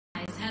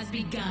has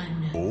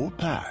begun. All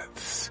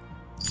paths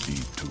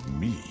lead to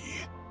me.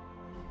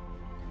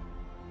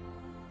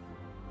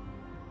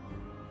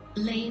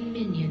 Lane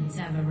minions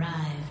have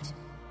arrived.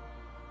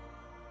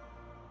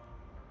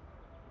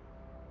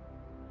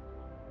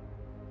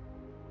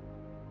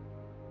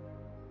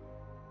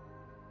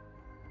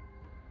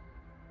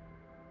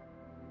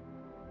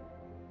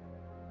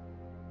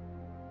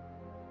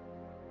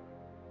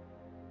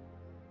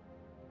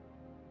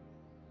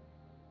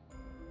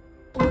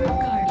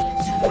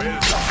 Guardians have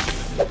arrived.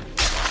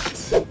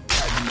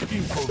 And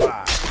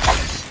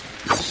improvise.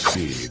 The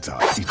shades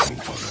are itching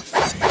for a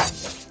fight.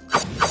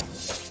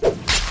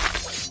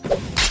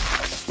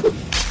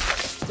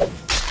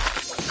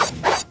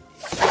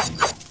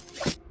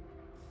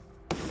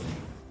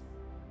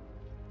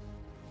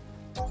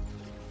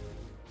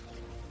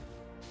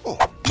 Oh,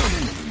 no.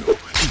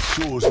 The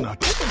show's not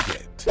over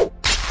yet.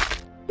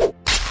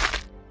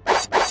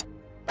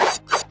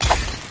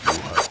 You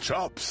have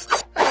chops.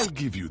 I'll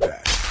give you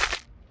that.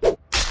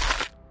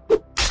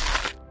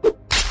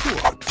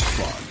 What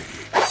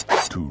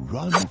folly to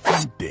run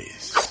from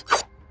this.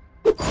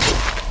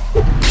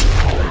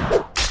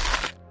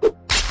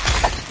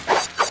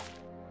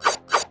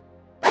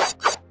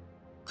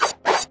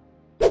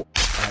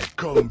 I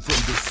come from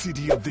the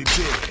city of the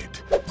dead.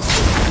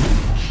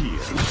 Here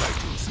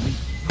frightens me.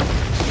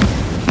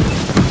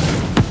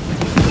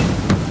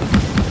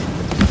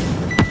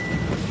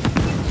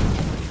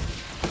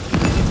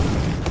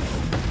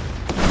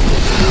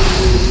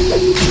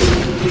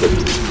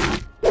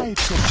 I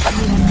trust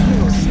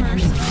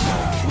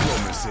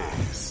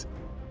promises.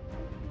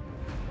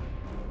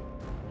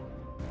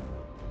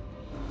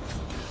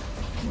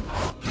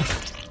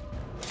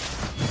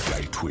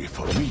 Right way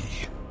for me,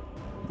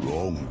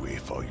 wrong way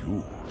for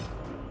you.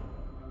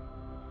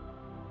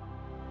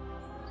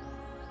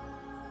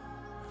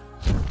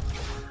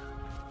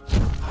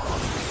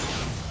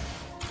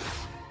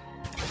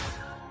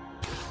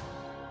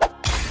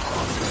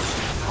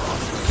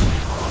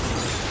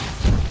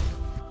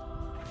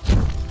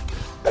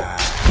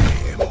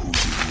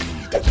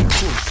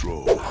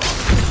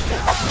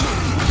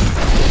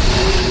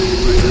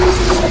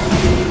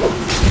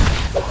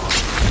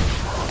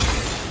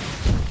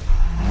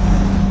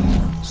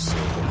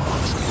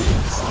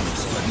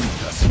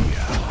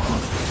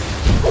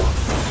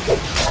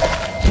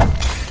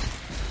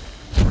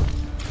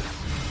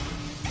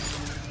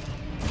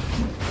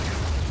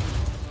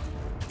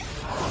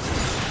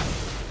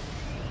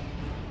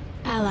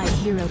 Allied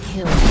hero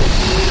killed.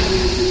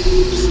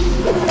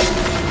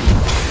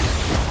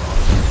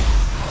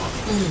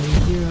 Enemy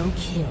hero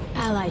killed.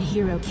 Allied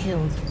hero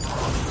killed.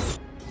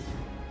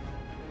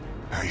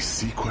 I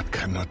seek what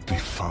cannot be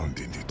found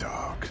in the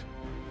dark.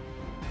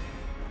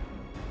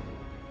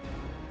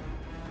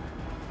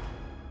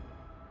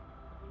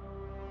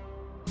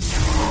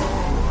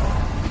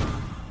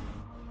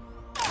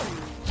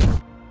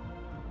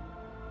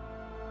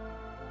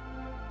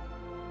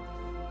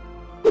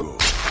 Go,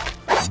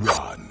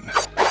 run.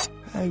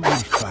 I will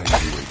find you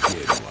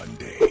again one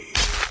day.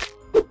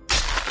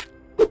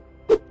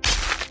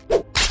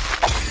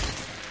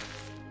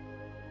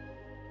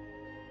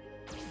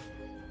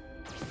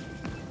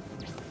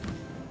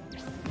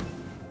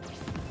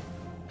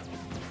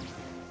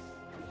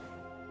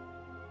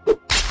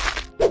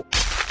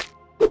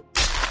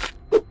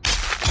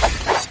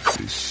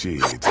 The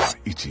shades are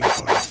itching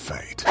for a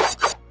fight.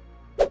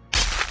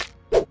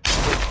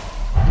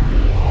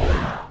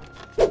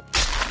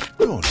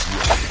 Don't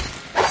worry,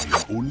 I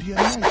am only a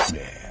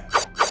nightmare.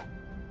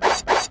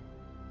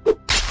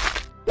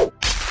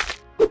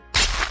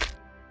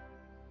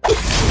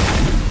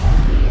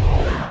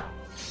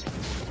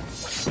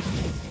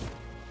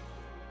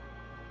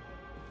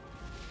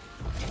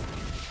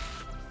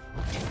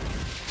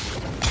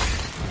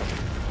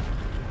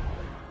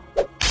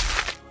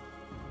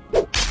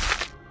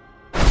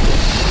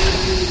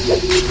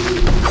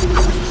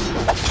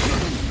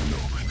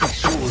 The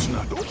show's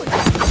not over yet.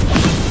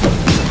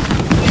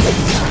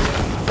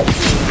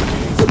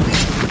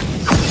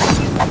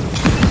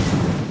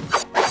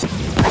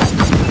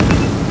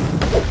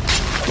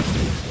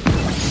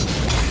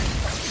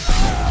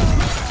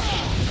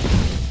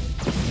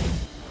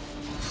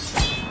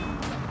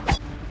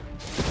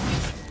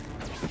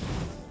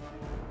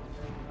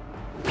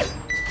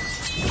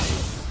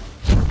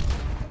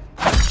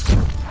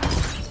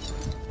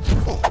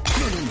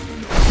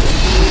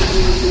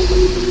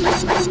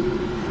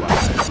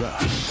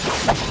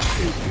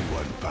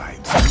 Everyone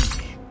finds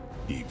me,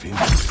 even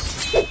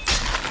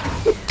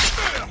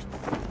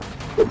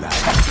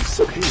life is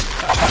pain.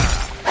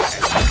 And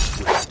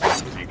that's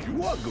where you think you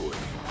are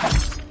going.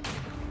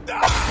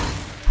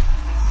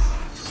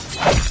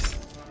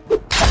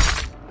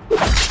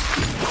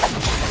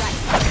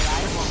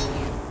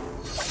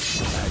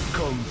 I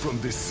come from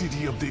the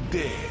city of the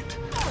dead.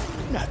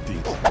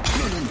 Nothing. No.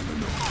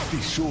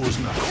 The show's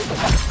not over.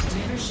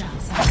 River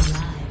shots have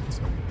arrived.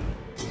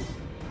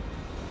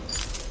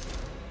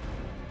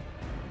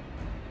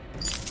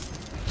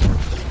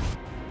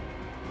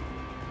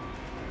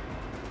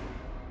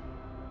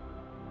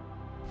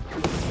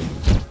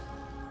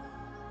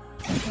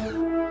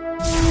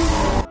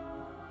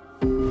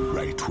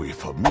 Right way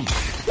for me.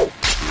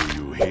 Do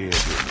you hear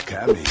them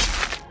coming?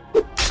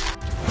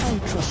 I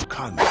trust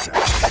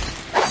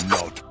contracts,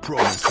 not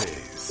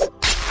promises.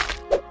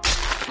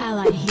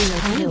 Allied hero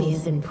enemy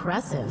is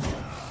impressive.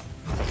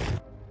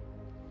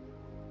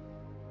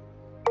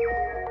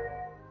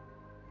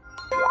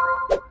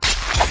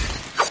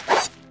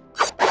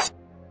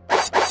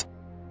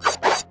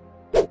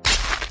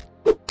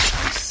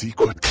 I seek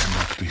what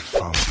cannot be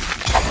found in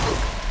the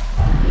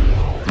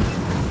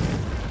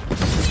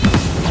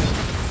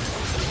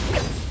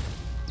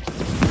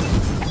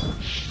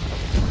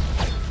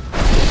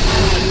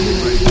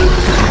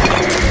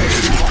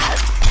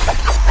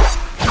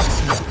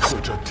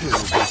such a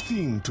terrible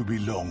thing to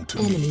belong to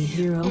Enemy me.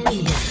 hero killed.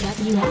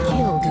 You have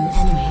killed an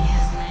enemy.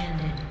 Has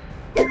landed.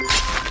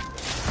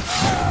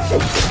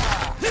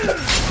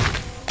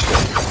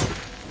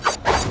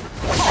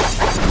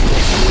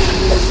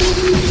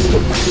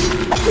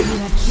 You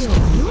have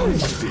killed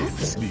yours. Death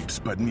sleeps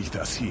beneath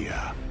us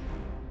here.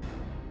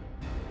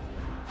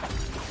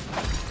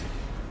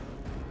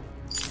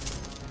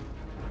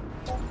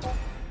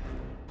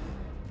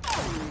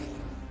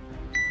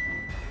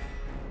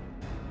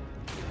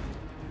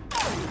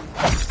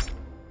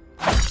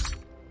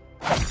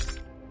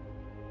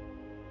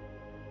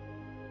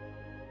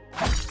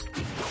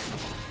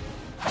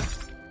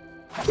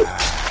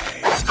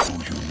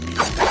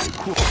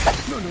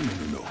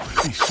 No.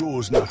 The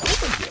show's not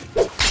over yet.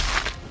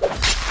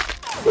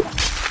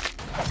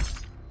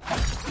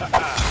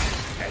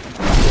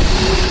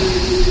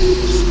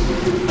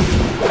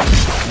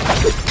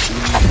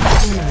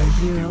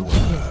 Hero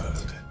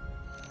killed.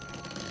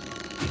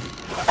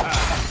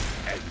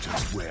 And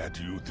just where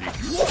do you think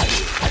you are?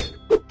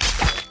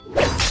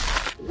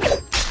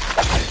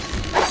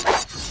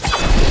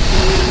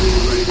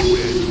 Right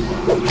where you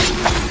are.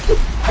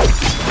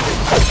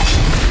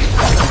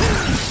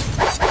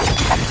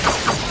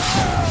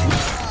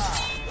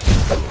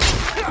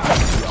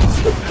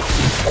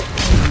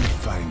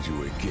 Find you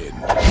again.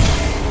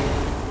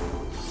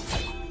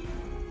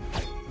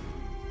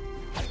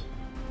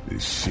 The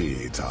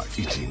shades are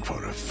itching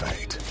for a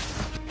fight.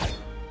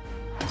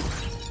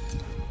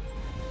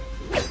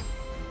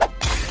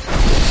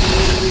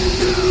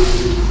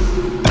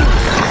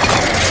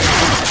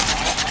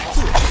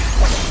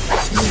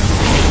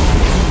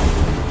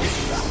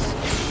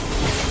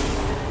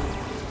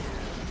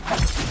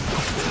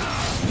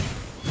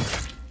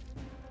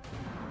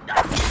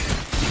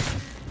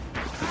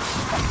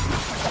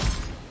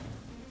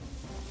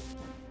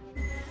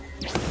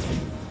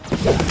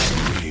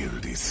 We'll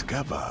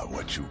discover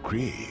what you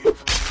crave.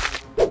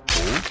 All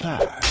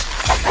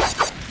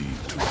paths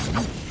lead to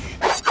me.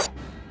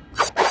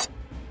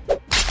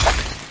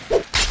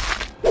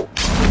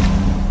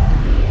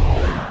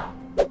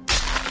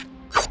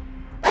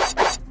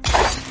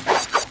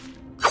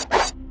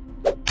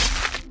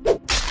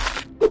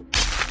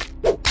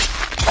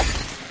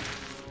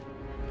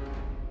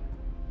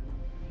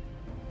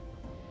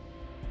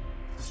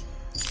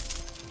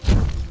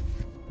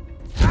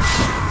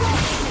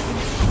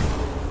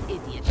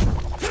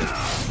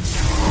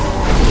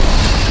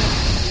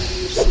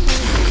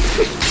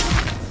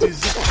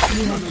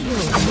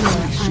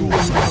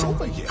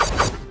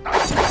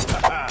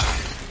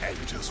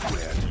 And just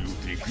where do you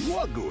think you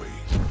are going?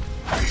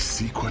 I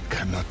seek what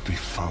cannot be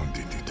found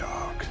in the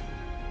dark.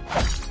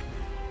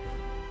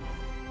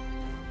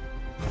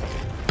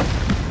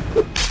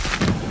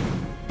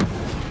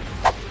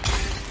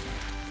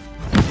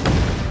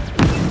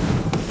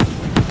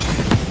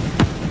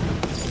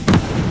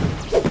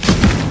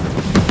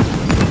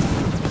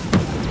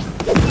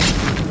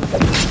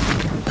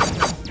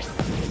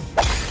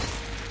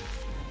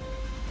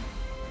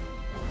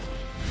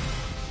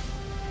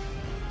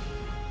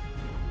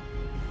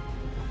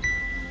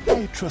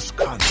 I trust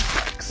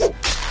contracts,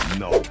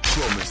 not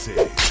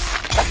promises.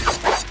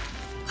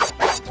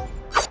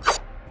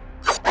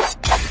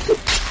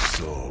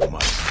 So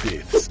much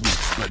death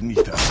sleeps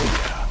beneath us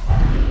here.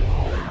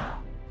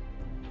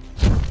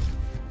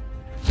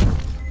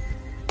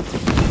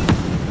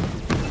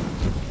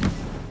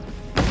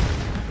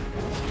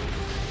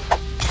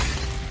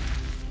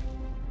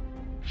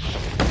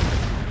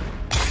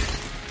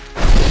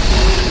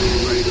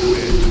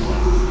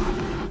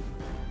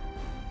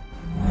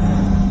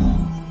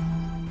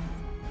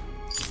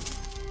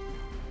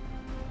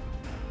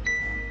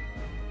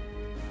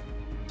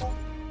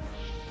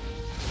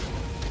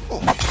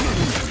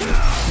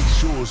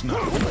 Show's not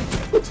over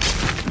yet.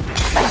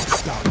 Let's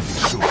start the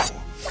show.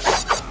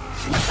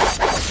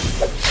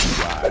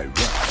 Why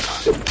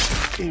rush?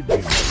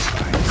 Everyone's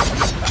fine.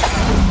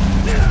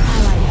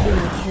 Allied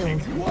hero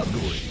killed. You are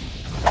going.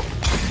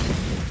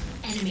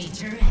 Enemy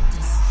turret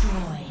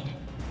destroyed.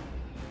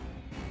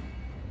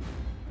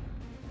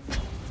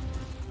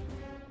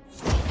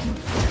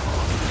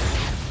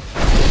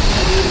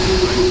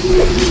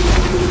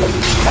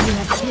 You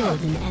have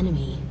killed an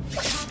enemy.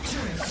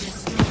 Turret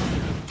destroyed.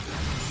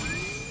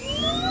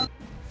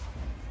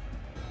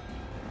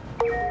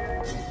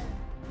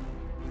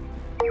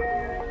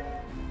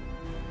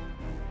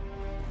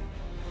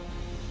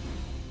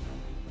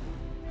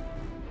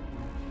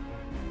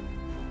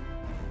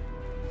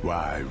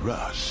 Why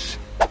rush?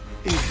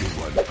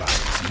 Everyone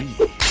finds me,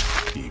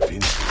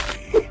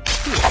 eventually.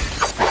 What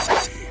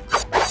folly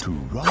to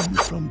run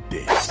from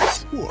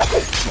this. What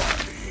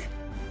folly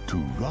to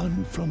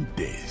run from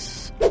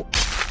this.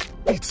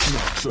 It's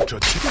not such a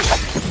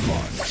terrible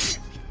folly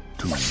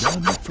to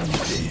run from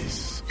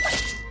this.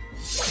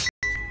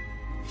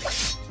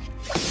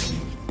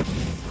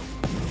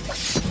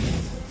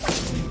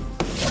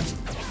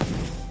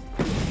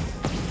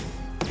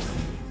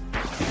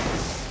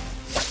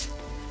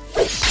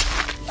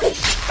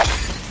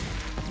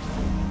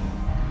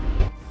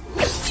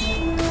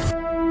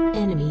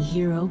 Enemy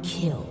hero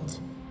killed.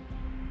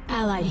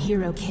 Allied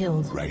hero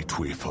killed. Right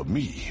way for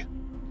me,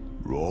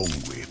 wrong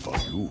way for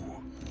you.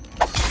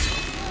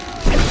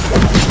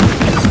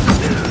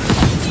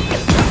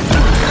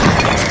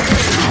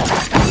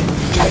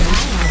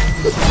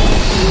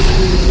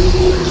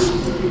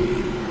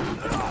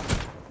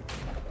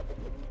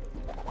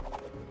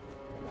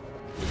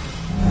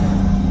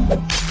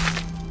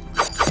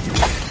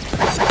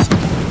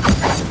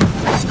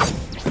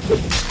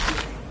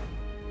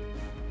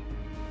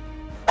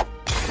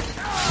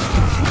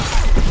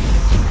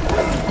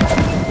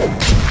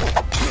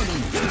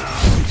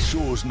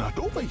 Not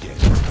over yet.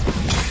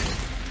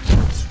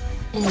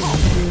 Enemy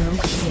hero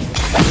killed.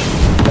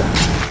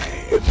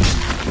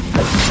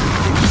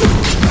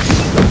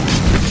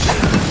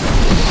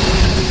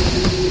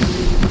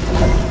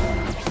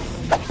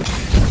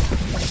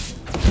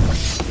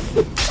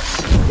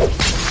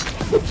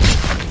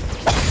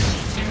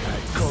 I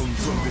come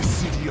from the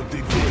city of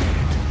the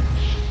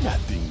dead.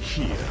 Nothing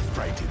here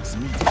frightens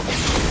me.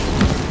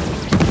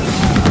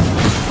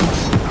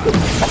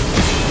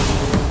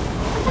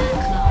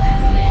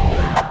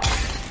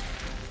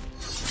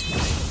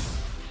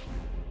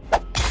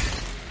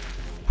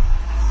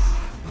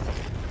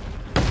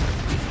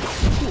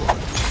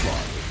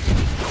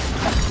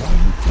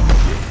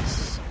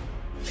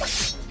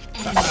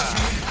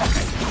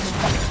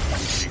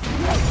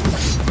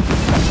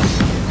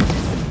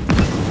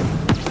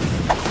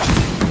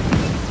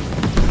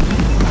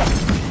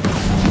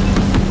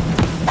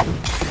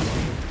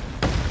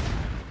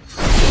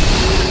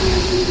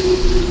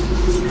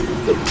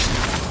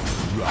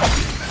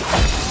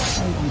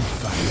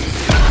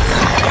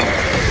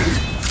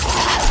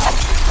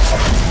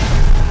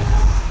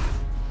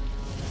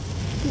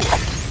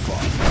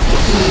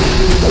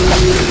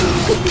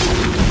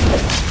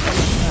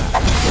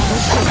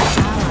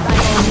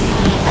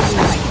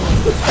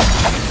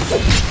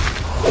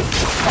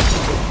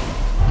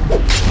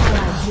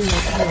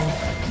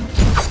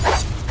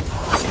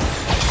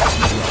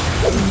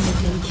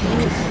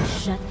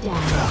 Shut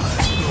down.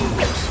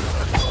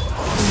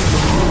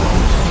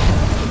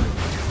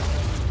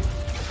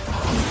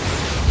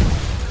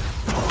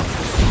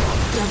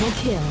 Double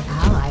kill.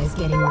 Ally is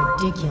getting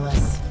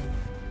ridiculous.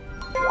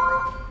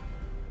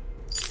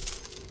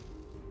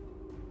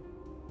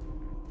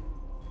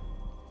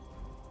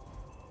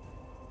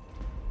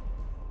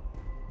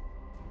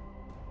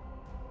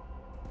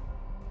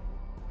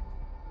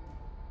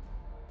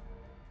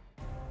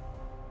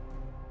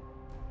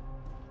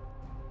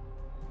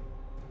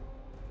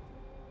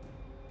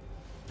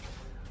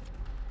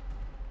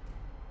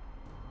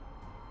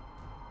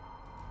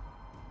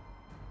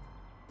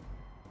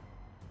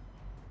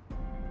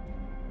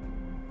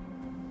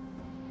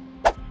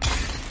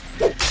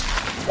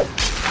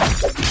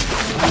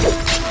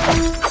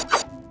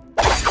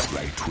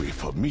 Right way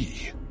for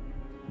me,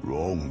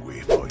 wrong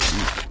way for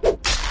you.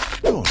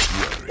 Don't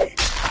worry,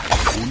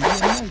 I'm only a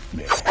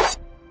nightmare.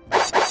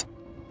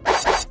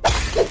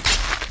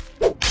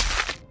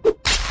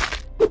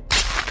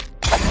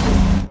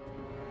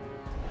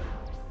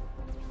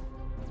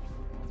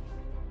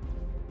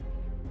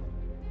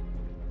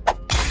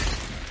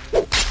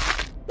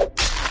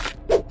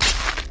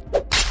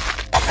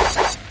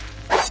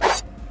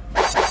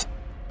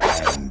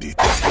 And it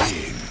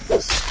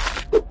begins.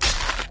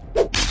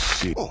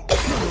 Oh,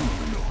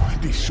 no,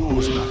 the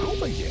show's not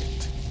over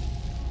yet.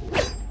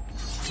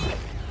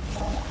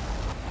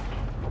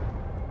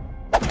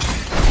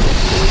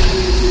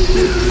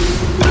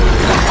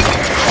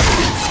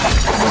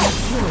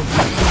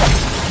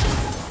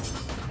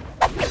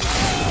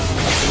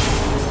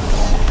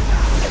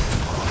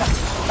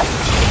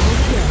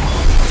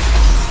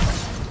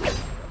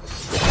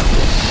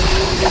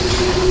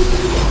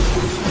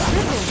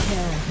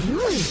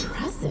 You're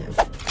impressive.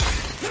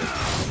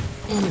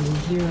 Enemy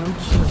hero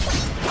killed.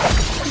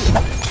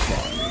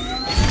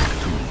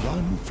 To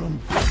run from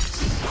this.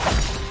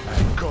 I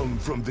come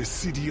from the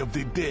city of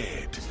the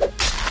dead.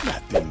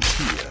 Nothing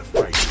here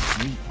frightens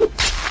me.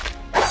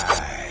 I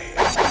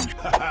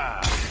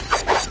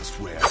just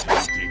swear I can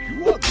take you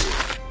up.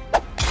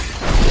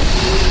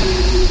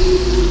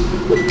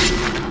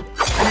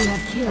 You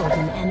have killed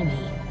an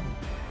enemy.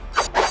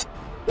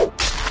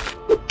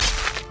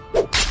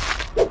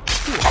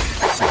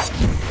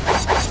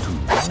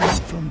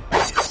 From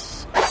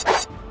this.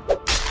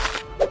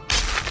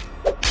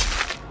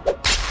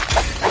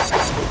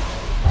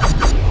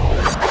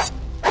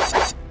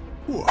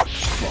 What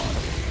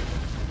folly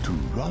to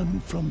run run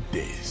from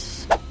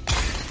this.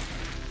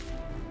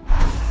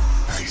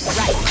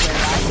 Right where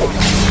I want.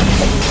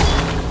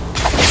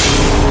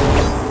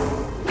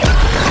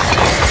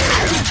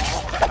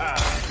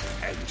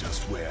 And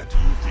just where do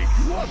you think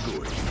you are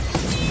going?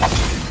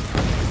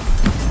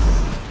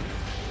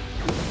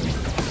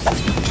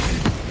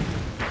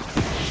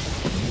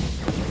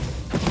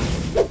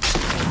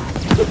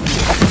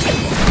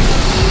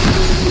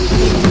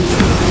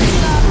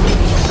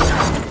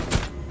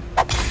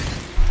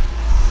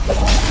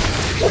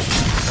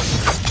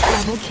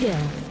 Double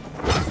kill.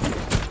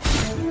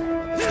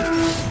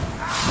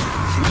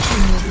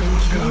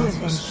 You have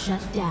been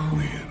shut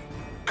down.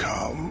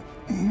 Come.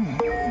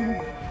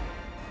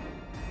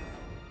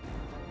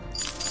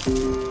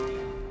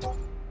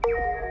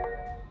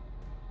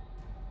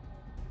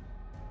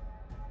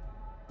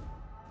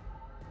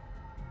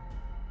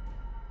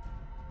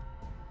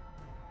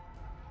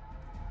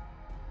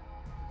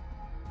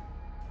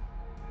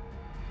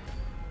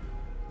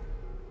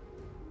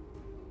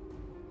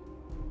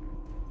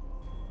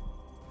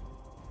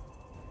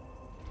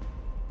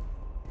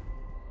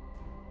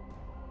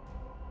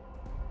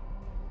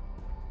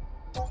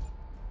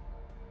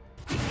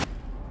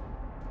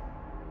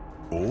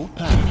 All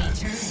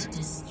paths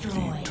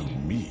lead to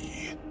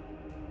me.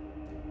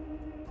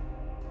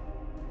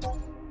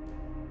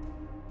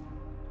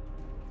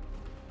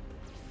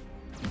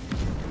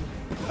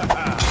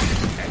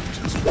 And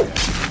just where do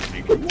you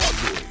think you are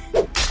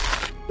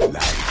going?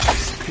 Life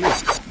is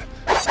pain.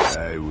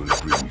 I will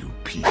bring you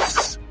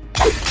peace.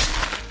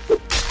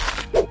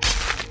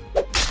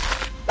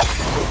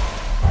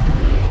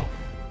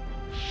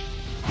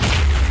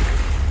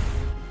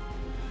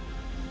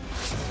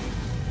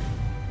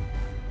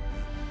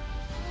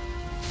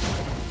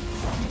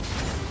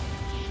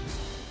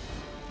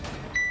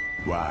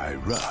 Why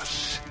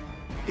rush?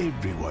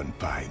 Everyone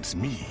finds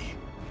me.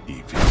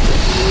 Even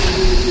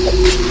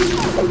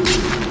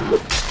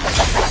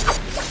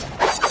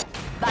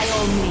By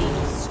all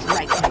means,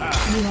 strike me.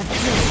 You have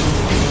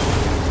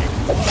killed.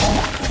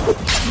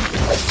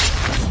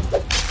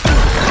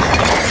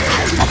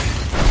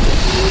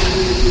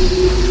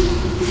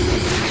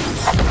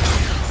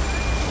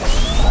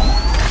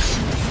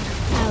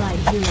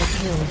 Allied hero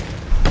killed.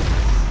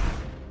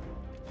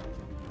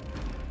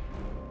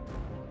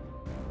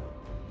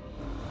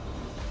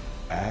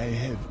 I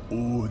have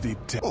all the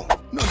time. Oh,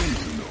 no.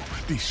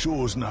 The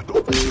show's not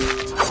over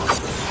yet.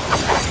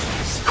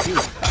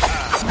 Still,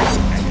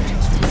 and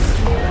just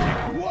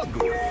where you are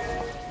going.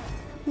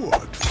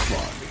 What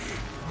folly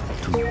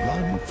to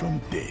run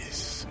from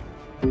this.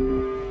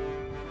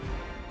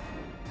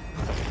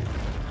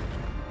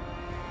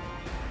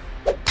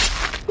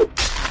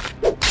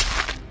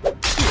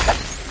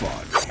 What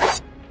folly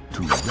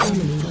to run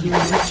Enemy from hero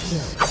this.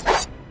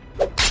 killed.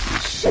 The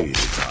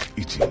shades are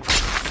itching for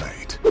the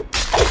fight.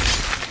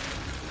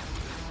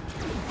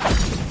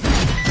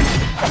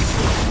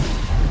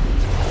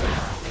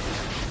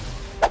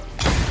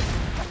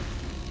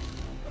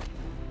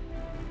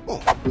 Oh,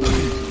 no.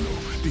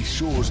 The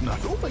show's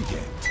not over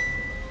yet.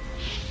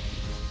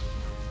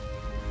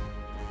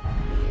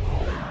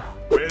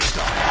 Well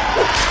done.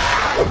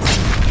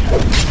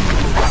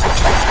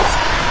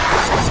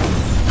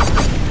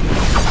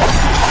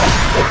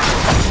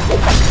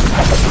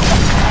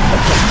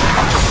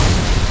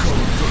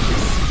 Come from the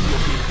city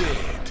of the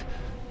dead.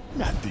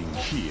 Nothing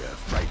here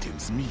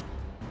frightens me.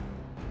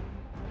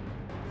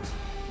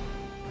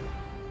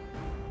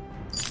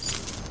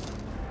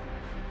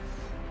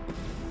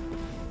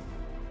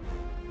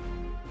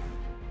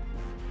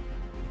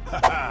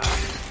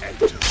 And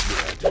just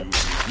where do you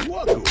think you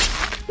are going?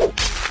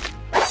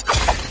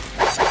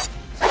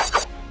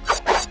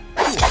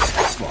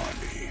 What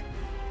folly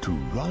to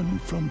run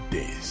from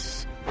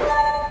this.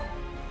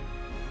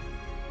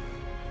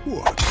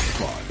 What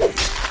folly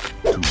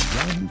to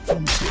run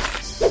from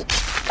this.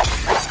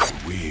 I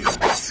will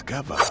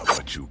discover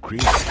what you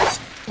created.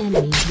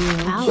 Enemy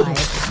hero ally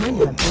is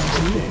kind of a big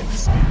deal. Death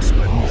sleeps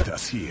beneath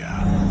us here.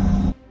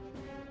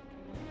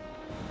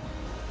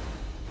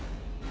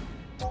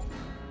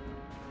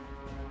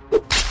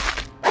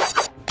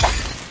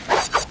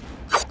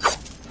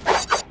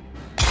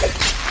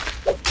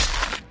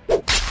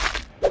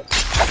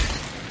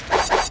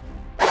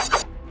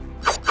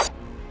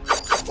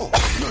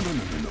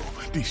 No.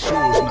 The show's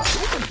not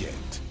over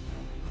yet.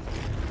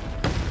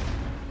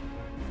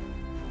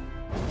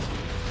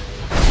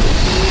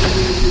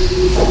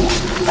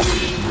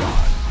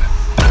 Run.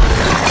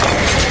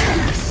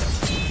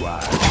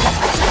 Why?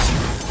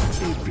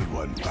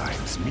 Everyone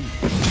finds me.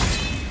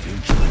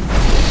 Eventually.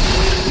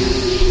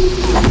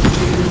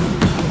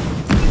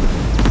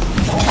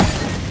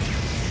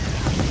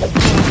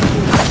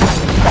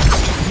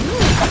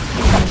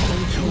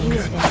 You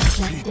have been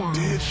shut down.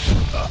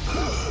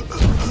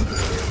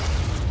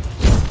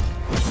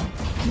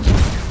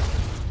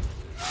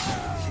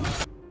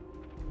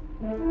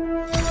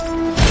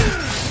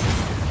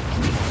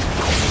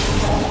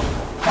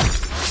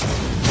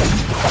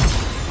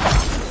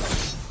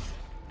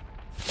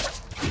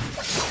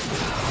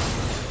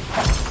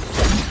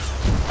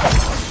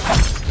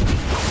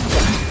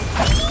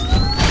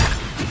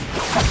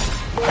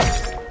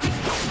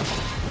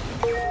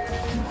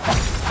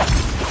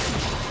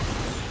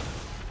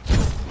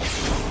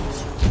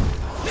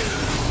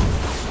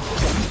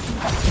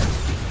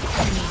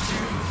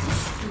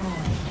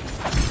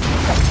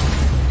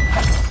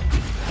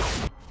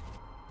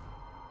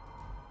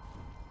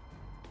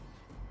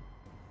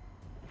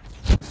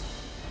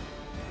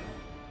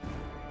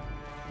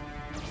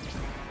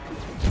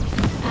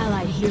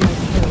 hero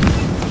killed.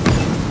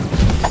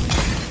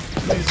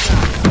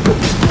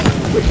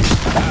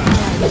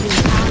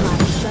 Ally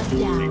shut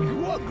down.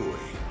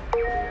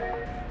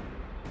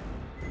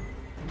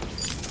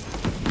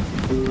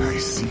 I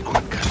seek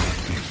what cannot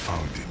be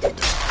found in the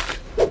dark.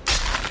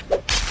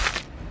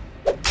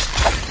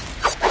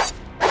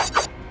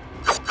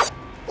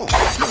 Oh,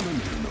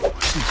 no.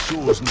 The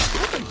show's not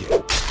over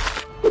yet.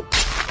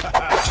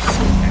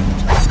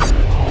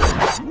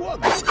 You are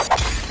going.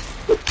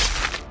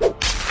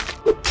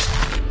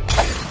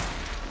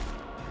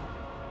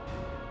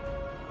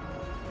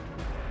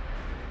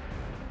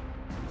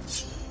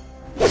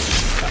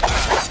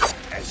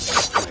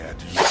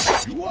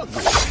 You are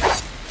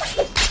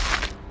good.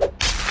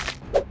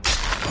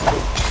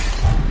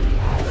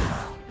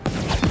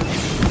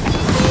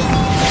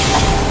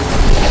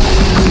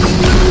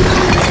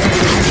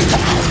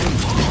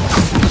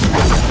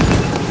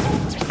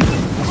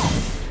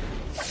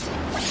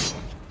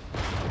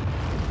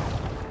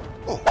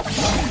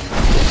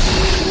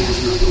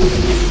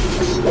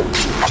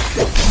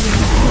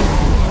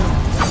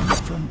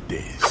 From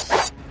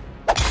this,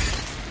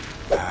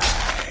 I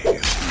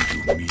who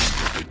you meet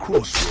at the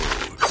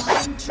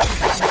crossroads.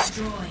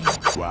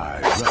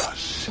 Why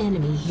rush?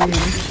 Enemy hero What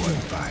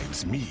killed.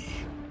 finds me,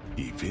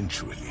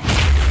 eventually.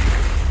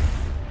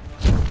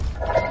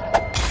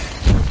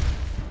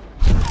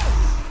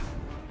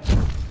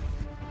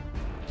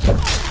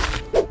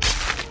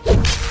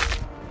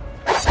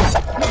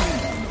 No.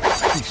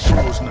 The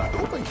show's not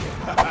over yet.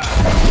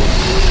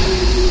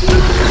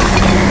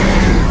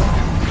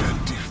 You can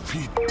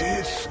defeat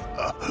this.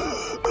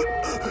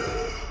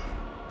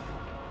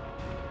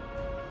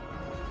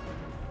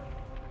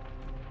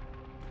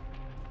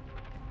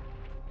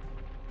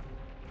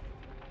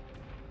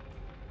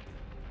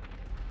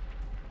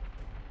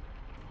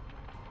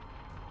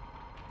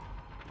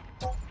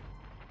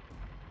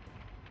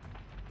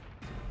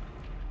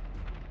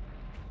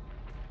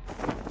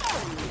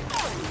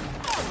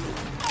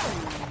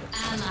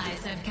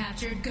 Allies have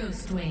captured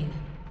Ghost Wing.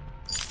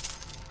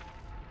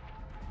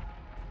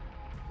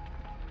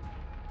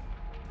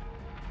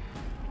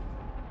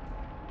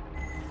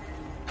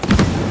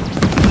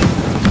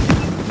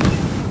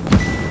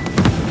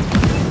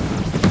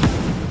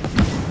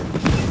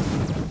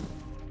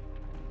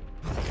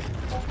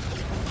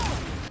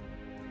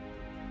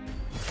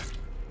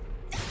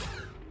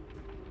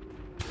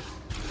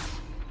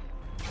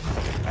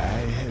 I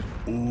have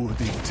all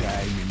the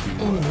time in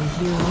the Enemy world.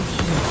 hero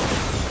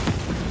killed.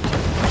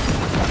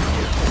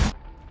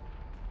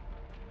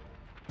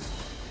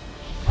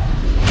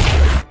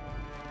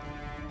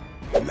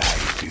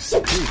 Life is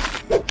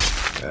clean.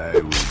 I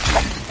will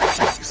bring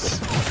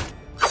peace.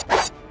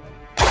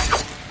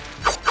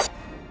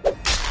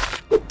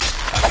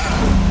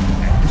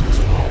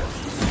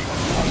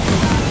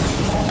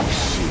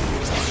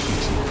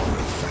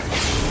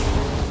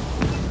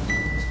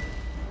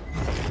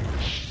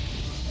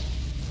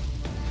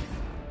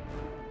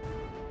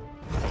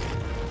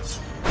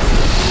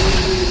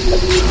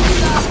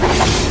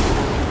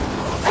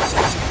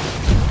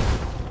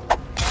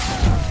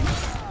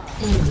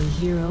 Enemy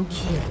hero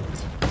killed.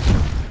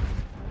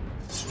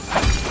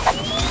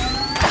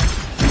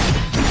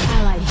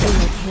 Allied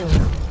hero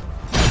killed.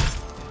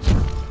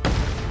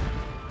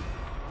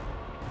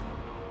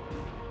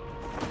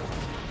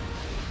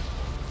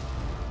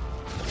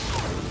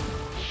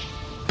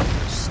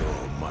 So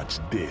much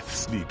death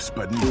sleeps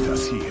beneath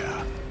us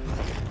here.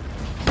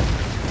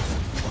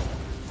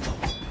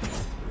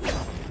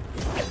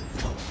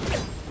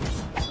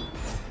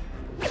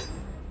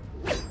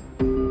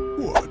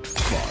 What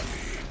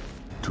folly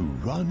to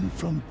run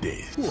from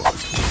death. What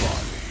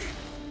folly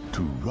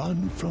to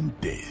run from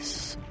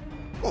death.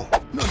 Oh,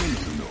 no.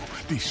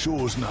 The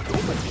show's not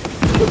over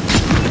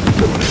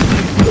yet.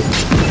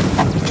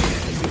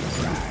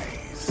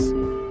 Surprise.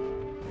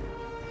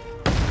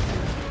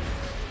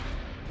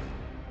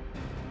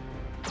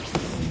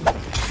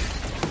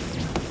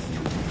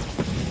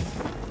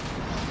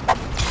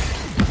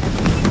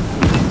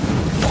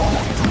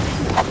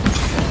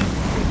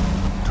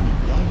 To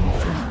run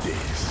from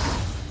death.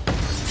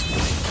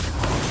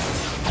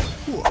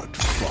 What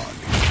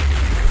folly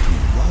to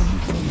run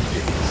from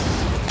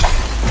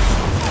death.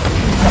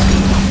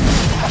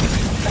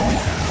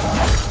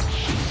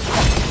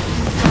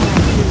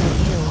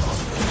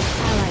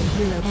 Allied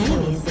hero killed.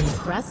 Enemy is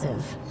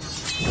impressive.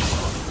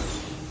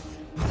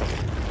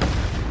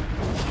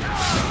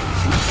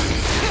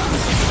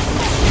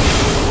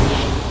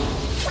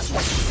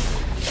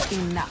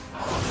 Enough.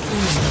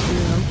 Enemy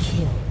hero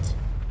killed.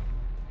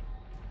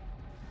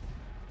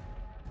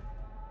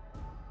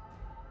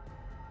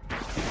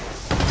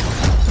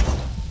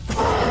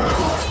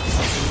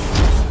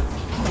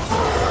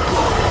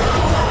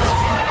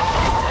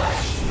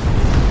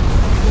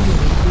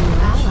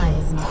 Ally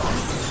is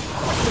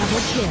impressive.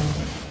 Double kill.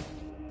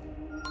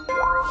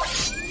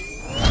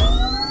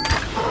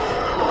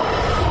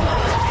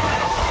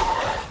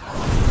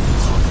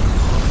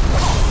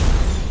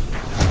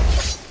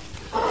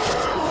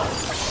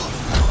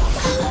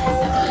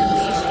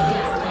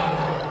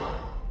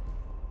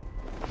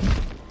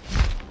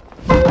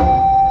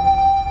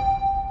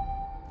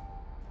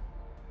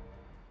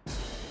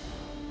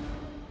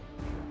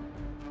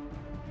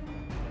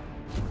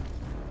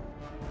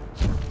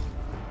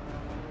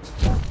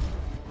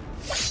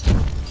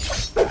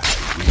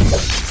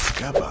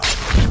 about to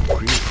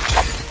create.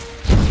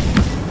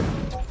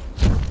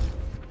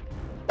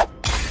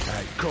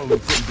 I come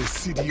from the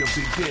city of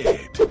the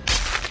dead.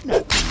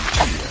 Nothing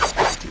here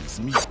frightens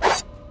me.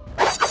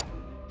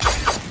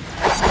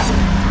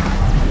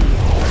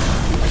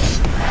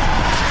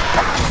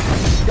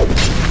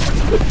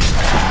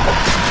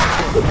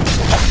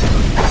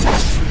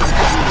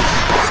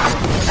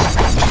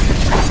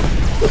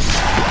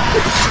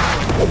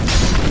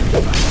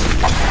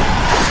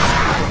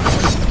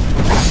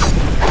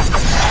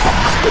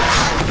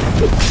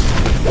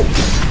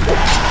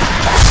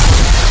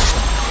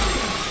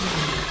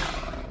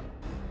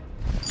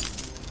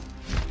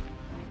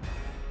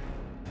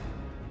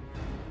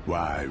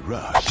 Why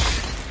rush?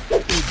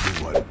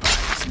 Everyone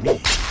finds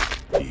me.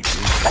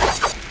 Eventually.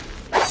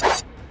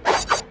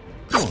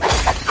 No.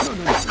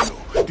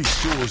 The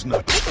show's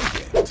not over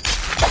yet.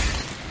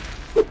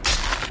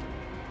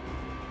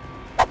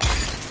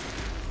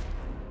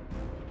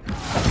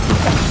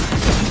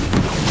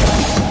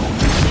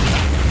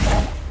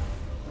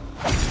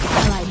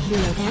 Allied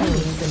hero enemy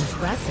is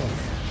impressive.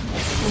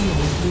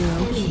 Enemy hero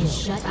kill.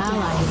 Shut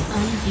ally is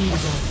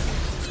unbeatable.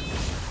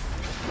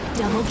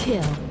 Double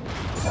kill.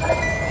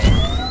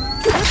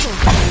 Triple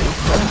kill.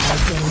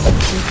 Has been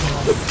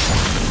ridiculous.